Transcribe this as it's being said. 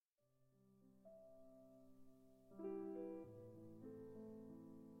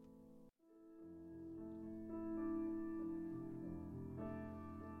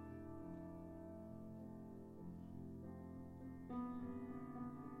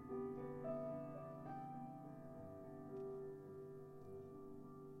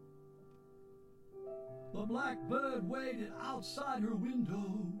blackbird waited outside her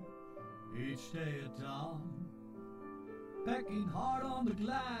window each day at dawn, pecking hard on the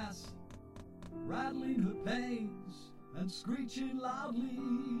glass, rattling her panes and screeching loudly,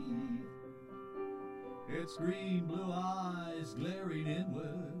 its green-blue eyes glaring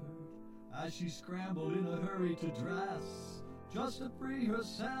inward as she scrambled in a hurry to dress, just to free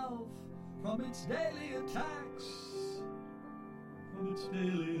herself from its daily attacks.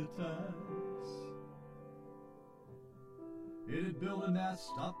 It had built a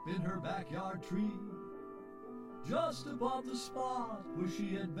nest up in her backyard tree, just above the spot where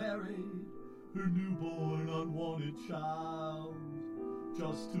she had buried her newborn unwanted child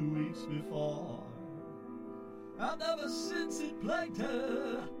just 2 weeks before. And ever since it plagued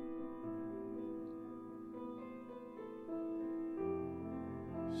her,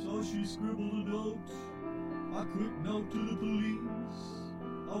 so she scribbled a note, a quick note to the police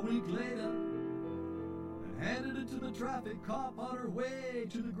a week later, and handed it to the traffic cop on her way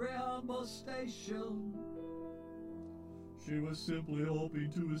to the Greyhound bus station. She was simply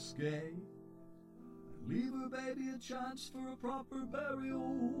hoping to escape and leave her baby a chance for a proper burial.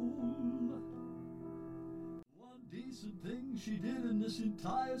 One decent thing she did in this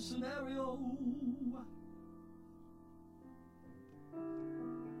entire scenario.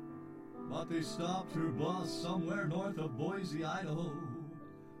 But they stopped her bus somewhere north of Boise, Idaho,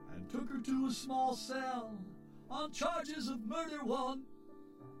 and took her to a small cell on charges of murder.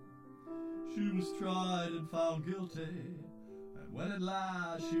 She was tried and found guilty, and when at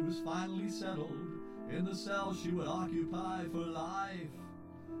last she was finally settled in the cell she would occupy for life,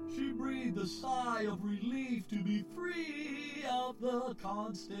 she breathed a sigh of relief to be free of the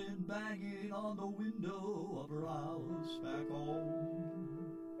constant banging on the window of her house back home.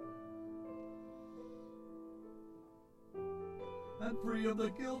 And free of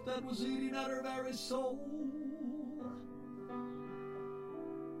the guilt that was eating at her very soul.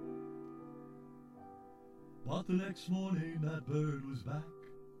 But the next morning that bird was back,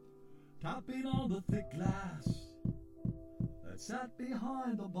 tapping on the thick glass that sat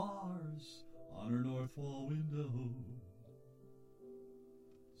behind the bars on her north wall window.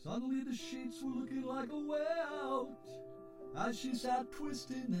 Suddenly the sheets were looking like a way out as she sat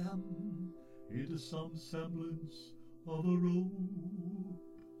twisting them into some semblance of a rope,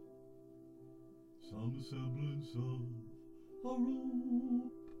 some semblance of a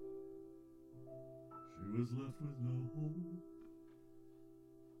rope. She was left with no hope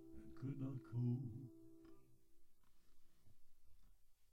and could not cope.